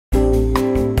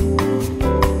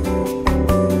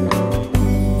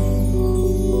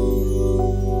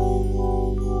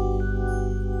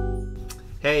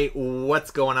What's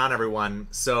going on, everyone?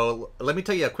 So let me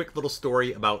tell you a quick little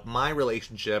story about my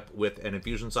relationship with an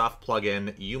Infusionsoft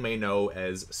plugin you may know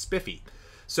as Spiffy.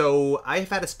 So I've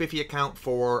had a Spiffy account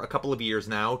for a couple of years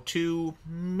now, 2,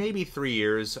 maybe 3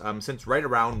 years, since right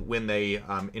around when they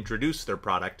introduced their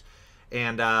product.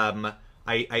 And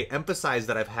I emphasize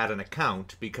that I've had an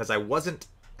account because I wasn't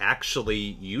actually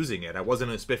using it. I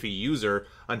wasn't a Spiffy user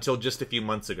until just a few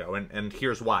months ago, and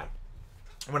here's why.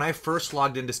 When I first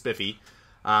logged into Spiffy,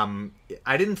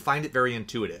 I didn't find it very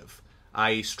intuitive.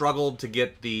 I struggled to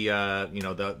get the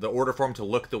the order form to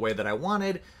look the way that I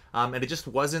wanted, and it just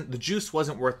wasn't, the juice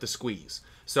wasn't worth the squeeze.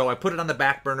 So I put it on the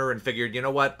back burner and figured, you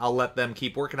know what, I'll let them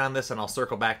keep working on this and I'll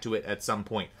circle back to it at some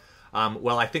point.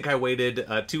 Well, I think I waited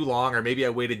too long, or maybe I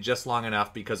waited just long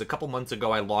enough, because a couple months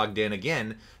ago I logged in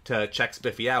again to check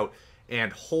Spiffy out,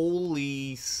 and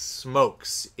holy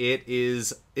smokes,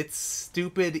 it's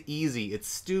stupid easy, it's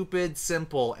stupid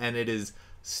simple, and it is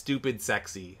stupid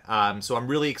sexy. So I'm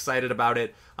really excited about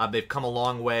it. They've come a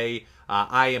long way.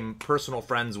 I am personal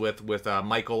friends with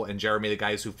Michael and Jeremy, the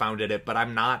guys who founded it, but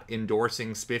I'm not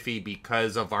endorsing Spiffy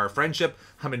because of our friendship.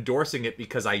 I'm endorsing it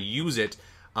because I use it,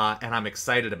 and I'm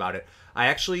excited about it. I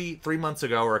actually, 3 months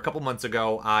ago, or a couple months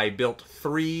ago, I built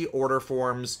 3 order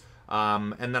forms,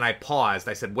 and then I paused.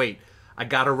 I said, wait, I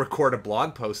gotta record a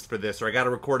blog post for this, or I gotta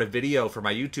record a video for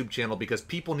my YouTube channel, because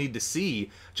people need to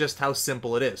see just how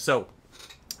simple it is. So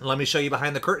let me show you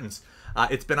behind the curtains.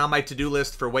 It's been on my to-do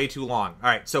list for way too long. All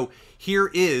right, so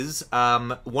here is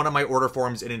one of my order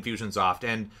forms in Infusionsoft,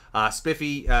 and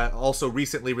Spiffy also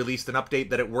recently released an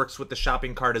update that it works with the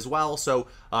shopping cart as well. So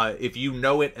if you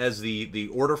know it as the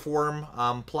order form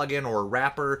plugin or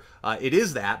wrapper, it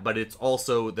is that, but it's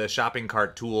also the shopping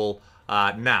cart tool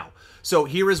now. So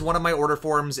here is one of my order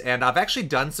forms, and I've actually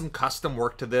done some custom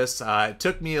work to this. It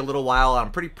took me a little while.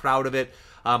 I'm pretty proud of it,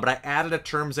 but I added a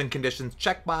terms and conditions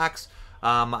checkbox.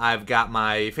 I've got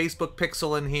my Facebook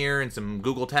pixel in here and some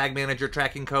Google Tag Manager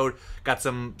tracking code. Got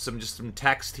some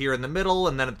text here in the middle,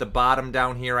 and then at the bottom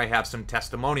down here I have some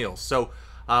testimonials. So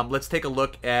let's take a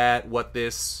look at what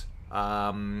this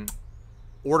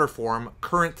order form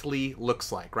currently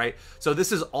looks like, right? So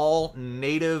this is all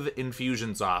native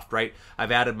Infusionsoft, right?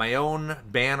 I've added my own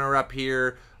banner up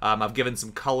here. I've given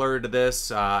some color to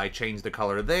this. I changed the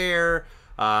color there.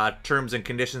 Terms and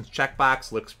conditions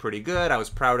checkbox looks pretty good. I was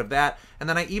proud of that. And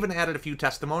then I even added a few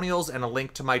testimonials and a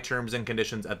link to my terms and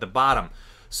conditions at the bottom.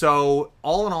 So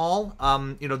all in all,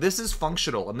 this is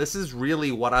functional, and this is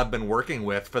really what I've been working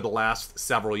with for the last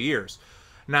several years.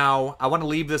 Now, I want to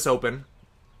leave this open,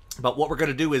 but what we're going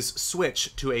to do is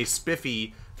switch to a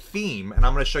Spiffy theme, and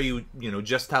I'm going to show you,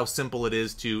 just how simple it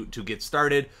is to get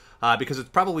started, because it's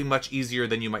probably much easier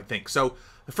than you might think. So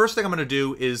the first thing I'm going to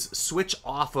do is switch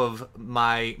off of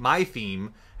my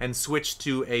theme and switch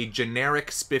to a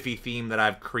generic Spiffy theme that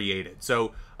I've created.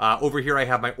 So over here I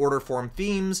have my order form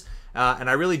themes, and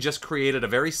I really just created a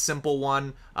very simple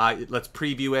one. Let's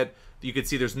preview it. You can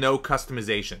see there's no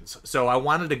customizations. So I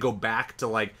wanted to go back to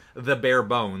like the bare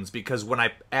bones, because when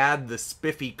I add the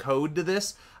Spiffy code to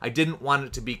this, I didn't want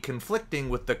it to be conflicting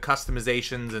with the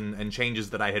customizations and changes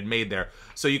that I had made there.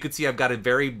 So you can see I've got a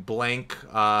very blank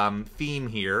theme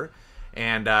here.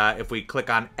 And if we click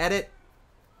on edit,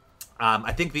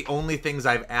 I think the only things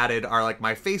I've added are like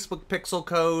my Facebook pixel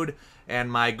code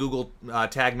and my Google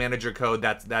Tag Manager code.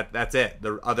 That's it.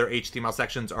 The other HTML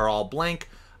sections are all blank.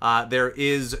 There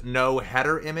is no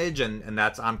header image, and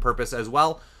that's on purpose as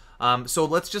well. So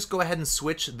let's just go ahead and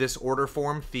switch this order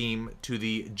form theme to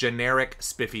the generic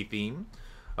Spiffy theme.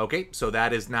 Okay, so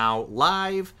that is now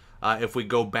live. If we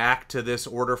go back to this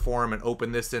order form and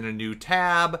open this in a new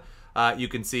tab, you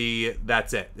can see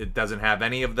that's it. It doesn't have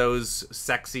any of those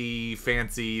sexy,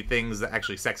 fancy things.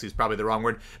 Actually, sexy is probably the wrong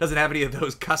word. It doesn't have any of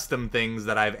those custom things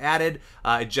that I've added.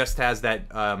 It just has that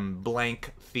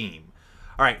blank theme.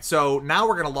 All right, so now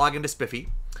we're going to log into Spiffy,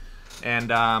 and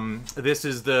this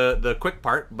is the quick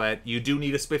part, but you do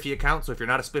need a Spiffy account, so if you're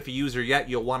not a Spiffy user yet,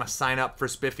 you'll want to sign up for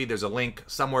Spiffy. There's a link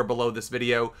somewhere below this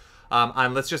video.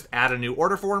 Let's just add a new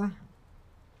order form,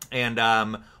 and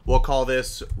we'll call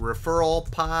this Referral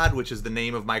Pod, which is the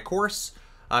name of my course.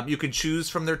 You can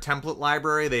choose from their template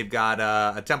library. They've got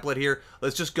a template here.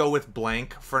 Let's just go with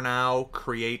blank for now,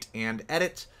 create and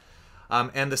edit.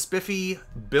 And the Spiffy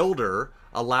builder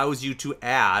allows you to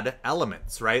add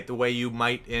elements, right? The way you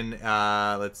might in,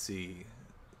 let's see,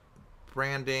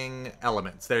 branding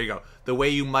elements. There you go. The way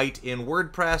you might in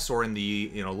WordPress or in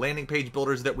the landing page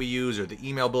builders that we use, or the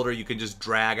email builder, you can just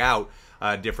drag out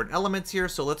different elements here.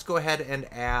 So let's go ahead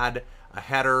and add a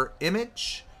header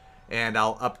image, and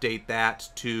I'll update that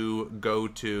to go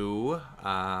to,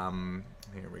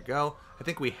 here we go. I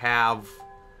think we have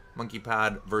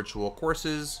Monkeypod virtual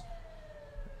courses,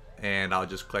 and I'll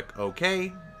just click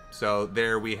OK. So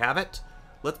there we have it.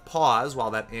 Let's pause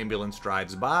while that ambulance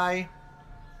drives by.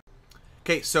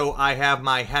 Okay, so I have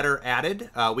my header added.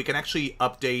 We can actually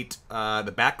update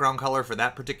the background color for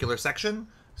that particular section.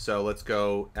 So let's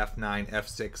go F9,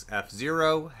 F6,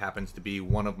 F0. Happens to be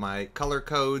one of my color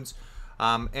codes.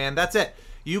 And that's it.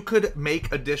 You could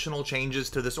make additional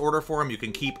changes to this order form. You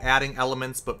can keep adding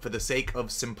elements, but for the sake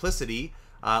of simplicity,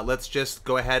 let's just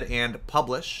go ahead and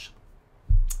publish.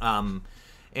 And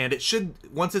it should,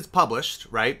 once it's published,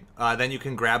 right, then you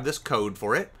can grab this code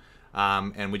for it.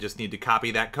 And we just need to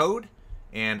copy that code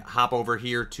and hop over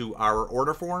here to our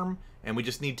order form. And we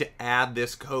just need to add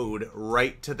this code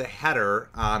right to the header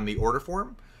on the order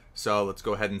form. So let's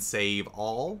go ahead and save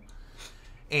all.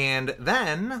 And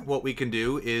then what we can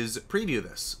do is preview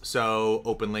this. So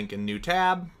open link in new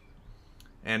tab.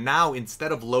 And now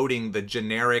instead of loading the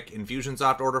generic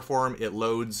Infusionsoft order form, it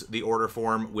loads the order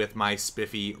form with my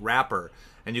Spiffy wrapper.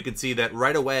 And you can see that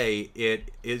right away,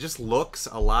 it just looks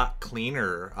a lot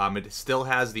cleaner. It still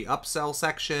has the upsell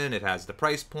section, it has the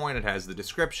price point, it has the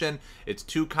description. It's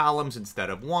 2 columns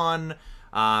instead of 1.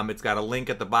 It's got a link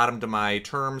at the bottom to my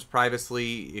terms,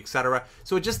 privacy, etc.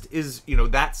 So it just is,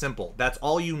 that simple. That's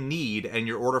all you need, and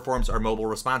your order forms are mobile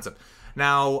responsive.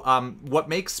 Now, what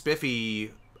makes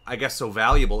Spiffy, I guess, so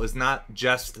valuable is not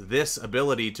just this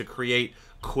ability to create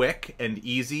quick and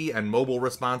easy and mobile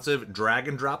responsive drag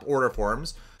and drop order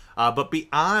forms, but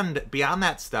beyond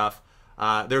that stuff,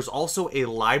 there's also a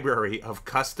library of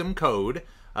custom code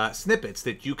snippets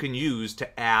that you can use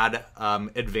to add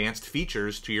advanced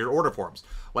features to your order forms,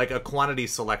 like a quantity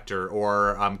selector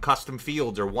or custom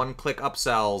fields or one-click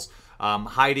upsells,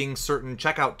 hiding certain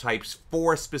checkout types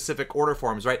for specific order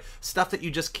forms, right? Stuff that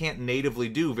you just can't natively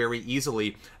do very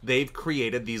easily. They've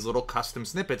created these little custom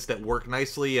snippets that work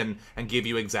nicely and give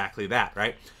you exactly that,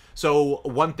 right? So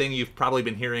one thing you've probably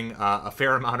been hearing a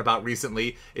fair amount about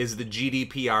recently is the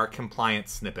GDPR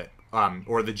Compliance snippet,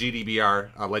 or the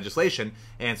GDPR legislation.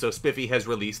 And so Spiffy has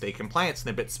released a compliance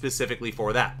snippet specifically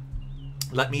for that.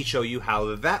 Let me show you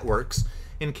how that works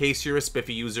in case you're a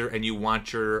Spiffy user and you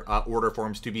want your order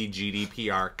forms to be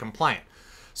GDPR compliant.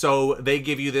 So they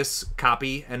give you this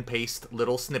copy and paste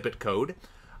little snippet code.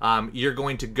 You're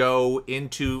going to go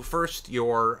into first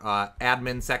your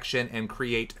admin section and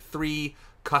create 3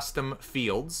 custom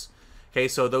fields. Okay,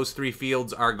 so those 3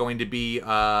 fields are going to be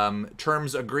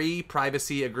terms agree,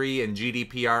 privacy agree, and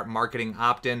GDPR marketing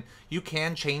opt-in. You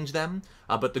can change them,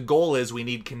 but the goal is we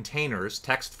need containers,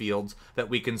 text fields, that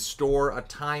we can store a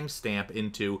timestamp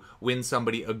into when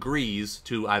somebody agrees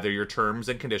to either your terms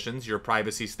and conditions, your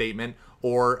privacy statement,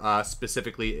 or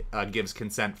specifically gives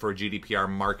consent for GDPR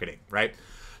marketing, right?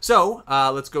 So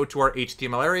let's go to our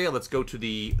HTML area. Let's go to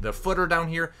the footer down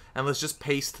here, and let's just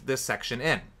paste this section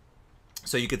in.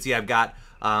 So you can see I've got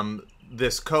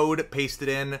this code pasted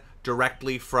in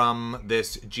directly from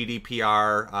this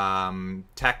GDPR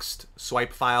text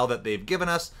swipe file that they've given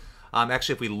us.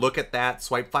 Actually, if we look at that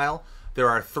swipe file, there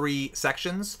are 3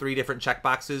 sections, 3 different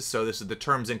checkboxes. So this is the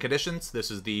terms and conditions, this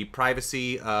is the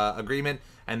privacy agreement,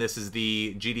 and this is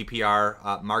the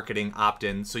GDPR marketing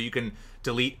opt-in. So you can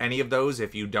delete any of those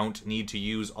if you don't need to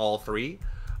use all 3.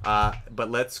 But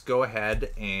let's go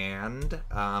ahead and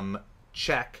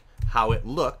check how it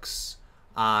looks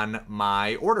on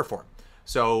my order form.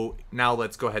 So now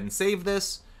let's go ahead and save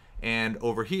this. And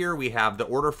over here we have the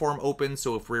order form open.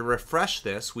 So if we refresh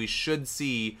this, we should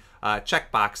see a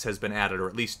checkbox has been added, or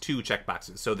at least 2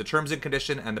 checkboxes. So the terms and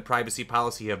condition and the privacy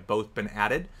policy have both been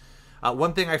added.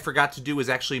 One thing I forgot to do is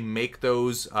actually make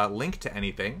those link to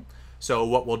anything. So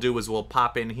what we'll do is we'll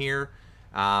pop in here,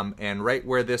 and right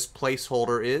where this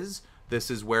placeholder is, this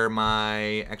is where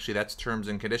my, actually that's terms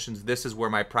and conditions, this is where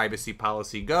my privacy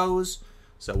policy goes.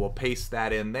 So we'll paste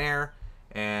that in there,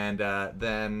 and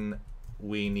then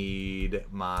we need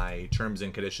my terms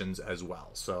and conditions as well.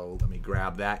 So let me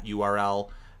grab that URL.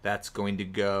 That's going to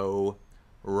go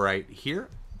right here.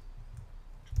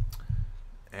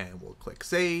 And we'll click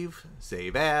save,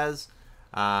 save as,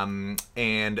 and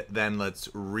then let's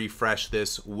refresh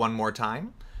this one more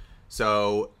time.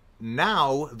 So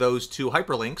now those 2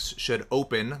 hyperlinks should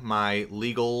open my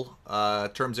legal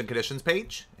terms and conditions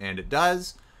page, and it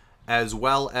does, as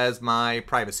well as my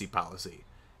privacy policy.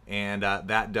 And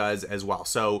that does as well.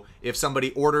 So if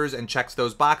somebody orders and checks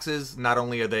those boxes, not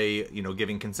only are they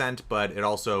giving consent, but it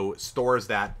also stores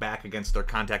that back against their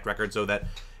contact record so that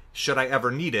should I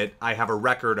ever need it, I have a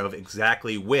record of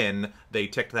exactly when they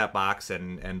ticked that box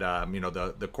and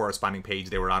the corresponding page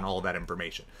they were on, all of that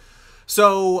information.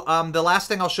 So the last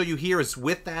thing I'll show you here is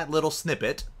with that little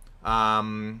snippet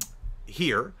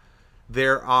here,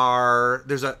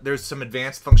 there's some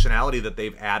advanced functionality that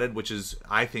they've added, which is,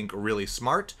 I think, really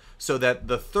smart, so that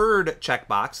the third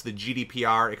checkbox, the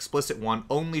GDPR explicit one,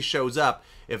 only shows up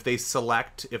if they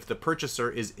select if the purchaser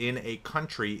is in a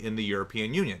country in the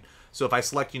European Union. So if I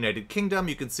select United Kingdom,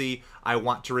 you can see I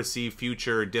want to receive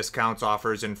future discounts,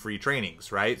 offers, and free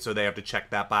trainings, right? So they have to check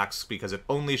that box because it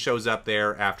only shows up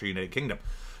there after United Kingdom.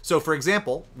 So for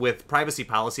example, with privacy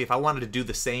policy, if I wanted to do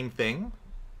the same thing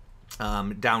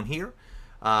down here,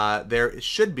 there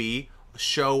should be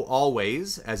show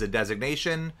always as a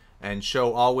designation and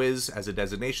show always as a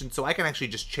designation. So I can actually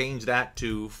just change that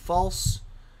to false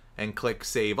and click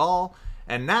save all.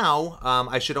 And now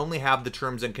I should only have the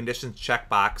terms and conditions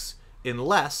checkbox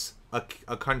unless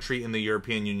a country in the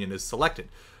European Union is selected.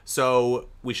 So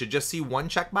we should just see one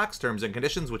checkbox, terms and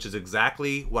conditions, which is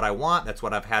exactly what I want. That's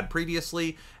what I've had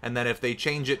previously. And then if they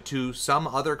change it to some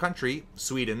other country,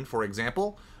 Sweden, for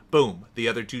example, boom, the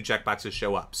other two checkboxes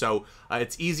show up. So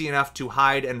it's easy enough to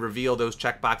hide and reveal those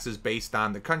checkboxes based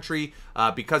on the country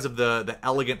because of the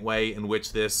elegant way in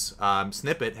which this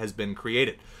snippet has been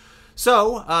created.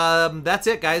 So that's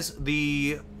it, guys.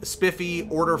 The Spiffy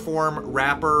order form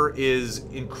wrapper is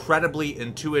incredibly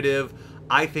intuitive.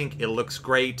 I think it looks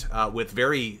great with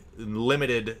very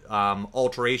limited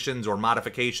alterations or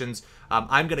modifications.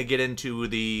 I'm going to get into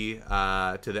the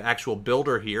actual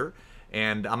builder here,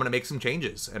 and I'm going to make some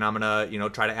changes, and I'm going to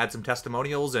try to add some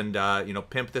testimonials and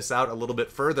pimp this out a little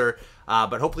bit further.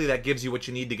 But hopefully that gives you what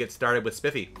you need to get started with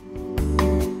Spiffy.